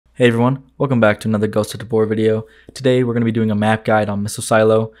Hey everyone, welcome back to another Ghost of Tabor video. Today we're going to be doing a map guide on Missile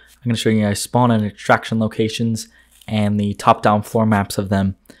Silo. I'm going to show you guys spawn and extraction locations and the top-down floor maps of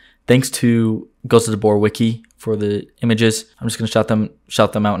them. Thanks to Ghost of Tabor wiki for the images. I'm just going to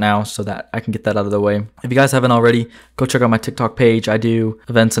shout them out now so that I can get that out of the way. If you guys haven't already, go check out my TikTok page. I do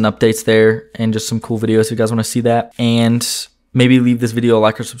events and updates there and just some cool videos if you guys want to see that. And maybe leave this video a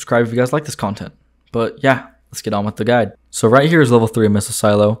like or subscribe if you guys like this content. But yeah, let's get on with the guide. So right here is level 3 of Missile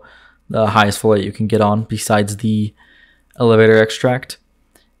Silo, the highest floor that you can get on besides the elevator extract.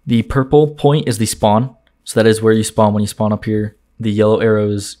 The purple point is the spawn, so that is where you spawn when you spawn up here. The yellow arrow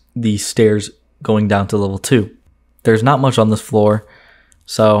is the stairs going down to level 2. There's not much on this floor,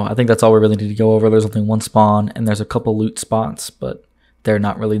 so I think that's all we really need to go over. There's only one spawn, and there's a couple loot spots, but they're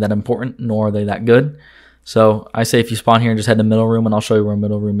not really that important, nor are they that good. So I say if you spawn here, just head to middle room, and I'll show you where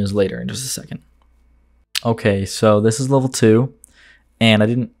middle room is later in just a second. Okay, so this is level 2, and I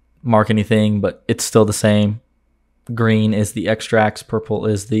didn't mark anything, but it's still the same. Green is the extracts, purple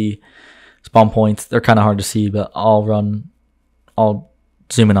is the spawn points. They're kind of hard to see, but I'll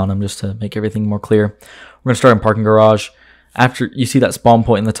zoom in on them just to make everything more clear. We're going to start in parking garage. After you see that spawn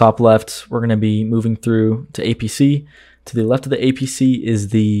point in the top left, we're going to be moving through to APC. To the left of the APC is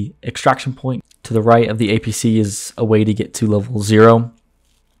the extraction point. To the right of the APC is a way to get to level 0.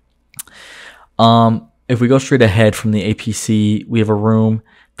 If we go straight ahead from the APC, we have a room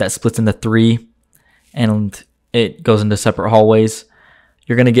that splits into 3 and it goes into separate hallways.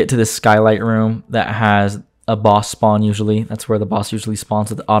 You're going to get to this skylight room that has a boss spawn usually. That's where the boss usually spawns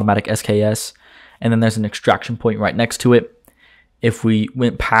with the automatic SKS. And then there's an extraction point right next to it. If we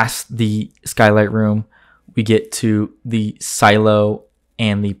went past the skylight room, we get to the silo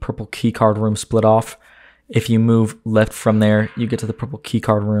and the purple keycard room split off. If you move left from there, you get to the purple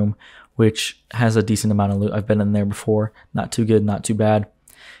keycard room, which has a decent amount of loot. I've been in there before. Not too good, not too bad.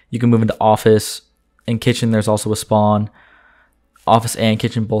 You can move into office. In kitchen, there's also a spawn. Office and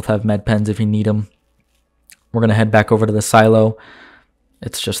kitchen both have med pens if you need them. We're going to head back over to the silo.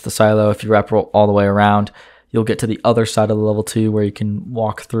 It's just the silo. If you wrap all the way around, you'll get to the other side of the level 2 where you can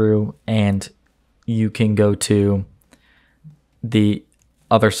walk through and you can go to the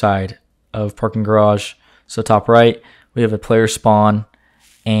other side of parking garage. So top right, we have a player spawn,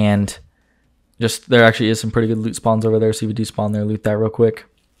 and just there actually is some pretty good loot spawns over there. So if you do spawn there, loot that real quick.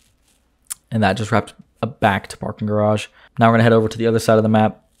 And that just wraps back to parking garage. Now we're going to head over to the other side of the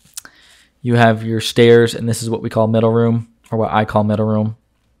map. You have your stairs, and this is what we call middle room, or what I call middle room.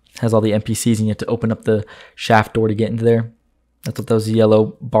 It has all the NPCs, and you have to open up the shaft door to get into there. That's what those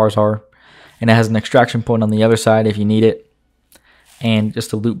yellow bars are. And it has an extraction point on the other side if you need it. And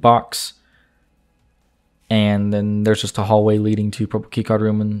just a loot box. And then there's just a hallway leading to purple keycard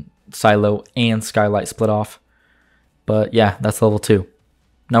room and silo and skylight split off. But yeah, that's level 2.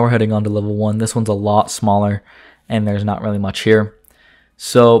 Now we're heading on to level 1. This one's a lot smaller, and there's not really much here.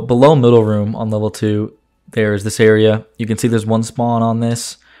 So below middle room on level 2, there's this area. You can see there's one spawn on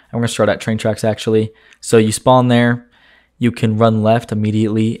this. And we're going to start at train tracks actually. So you spawn there. You can run left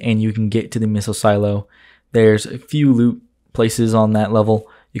immediately, and you can get to the missile silo. There's a few loot places on that level.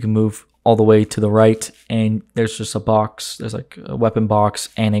 You can move all the way to the right, and there's just a box. There's like a weapon box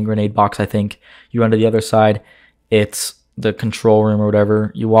and a grenade box, I think. You run to the other side. It's the control room or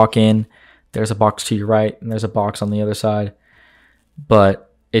whatever. You walk in, there's a box to your right, and there's a box on the other side.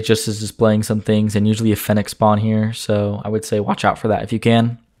 But it just is displaying some things, and usually a Fennec spawn here, so I would say watch out for that if you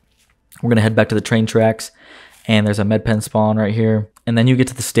can. We're going to head back to the train tracks, and there's a med pen spawn right here. And then you get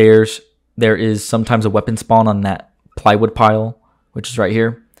to the stairs. There is sometimes a weapon spawn on that plywood pile, which is right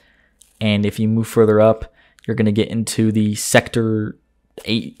here. And if you move further up, you're going to get into the Sector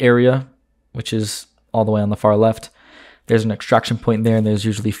 8 area, which is all the way on the far left. There's an extraction point there, and there's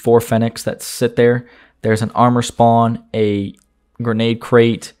usually 4 Fennecs that sit there. There's an armor spawn, a grenade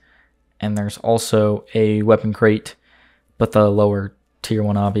crate, and there's also a weapon crate, but the lower tier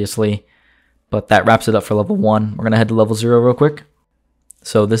one, obviously. But that wraps it up for level 1. We're going to head to level 0 real quick.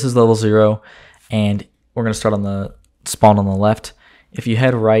 So this is level 0, and we're going to start on the spawn on the left. If you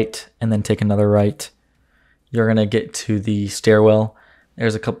head right and then take another right, you're going to get to the stairwell.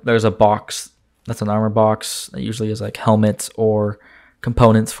 There's a box. That's an armor box that usually is like helmets or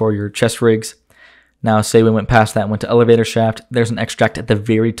components for your chest rigs. Now, say we went past that and went to elevator shaft. There's an extract at the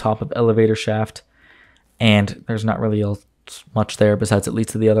very top of elevator shaft, and there's not really much there besides it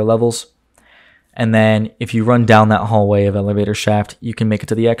leads to the other levels. And then if you run down that hallway of elevator shaft, you can make it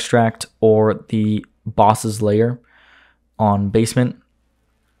to the extract or the boss's lair on basement.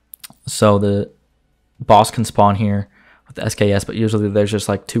 So the boss can spawn here with the SKS, but usually there's just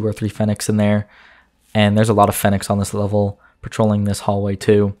like 2 or 3 Fennecs in there. And there's a lot of Fennecs on this level patrolling this hallway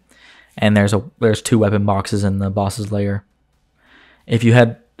too. and there's 2 weapon boxes in the boss's lair. If you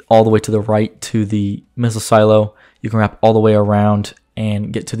head all the way to the right to the missile silo, you can wrap all the way around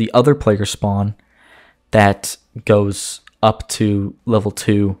and get to the other player spawn that goes up to level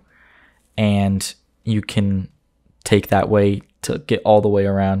 2, and you can take that way to get all the way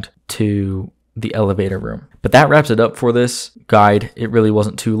around to the elevator room. But that wraps it up for this guide. It really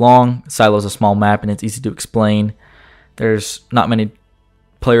wasn't too long. Silo's a small map and it's easy to explain. There's not many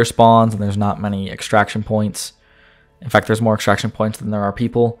player spawns and there's not many extraction points. In fact, there's more extraction points than there are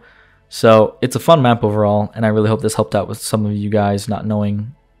people. So it's a fun map overall, and I really hope this helped out with some of you guys not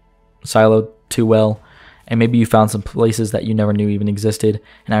knowing Silo too well. And maybe you found some places that you never knew even existed,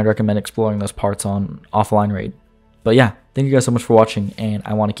 and I'd recommend exploring those parts on offline raid. But yeah, thank you guys so much for watching, and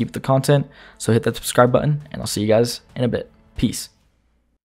I want to keep the content, so hit that subscribe button, and I'll see you guys in a bit. Peace.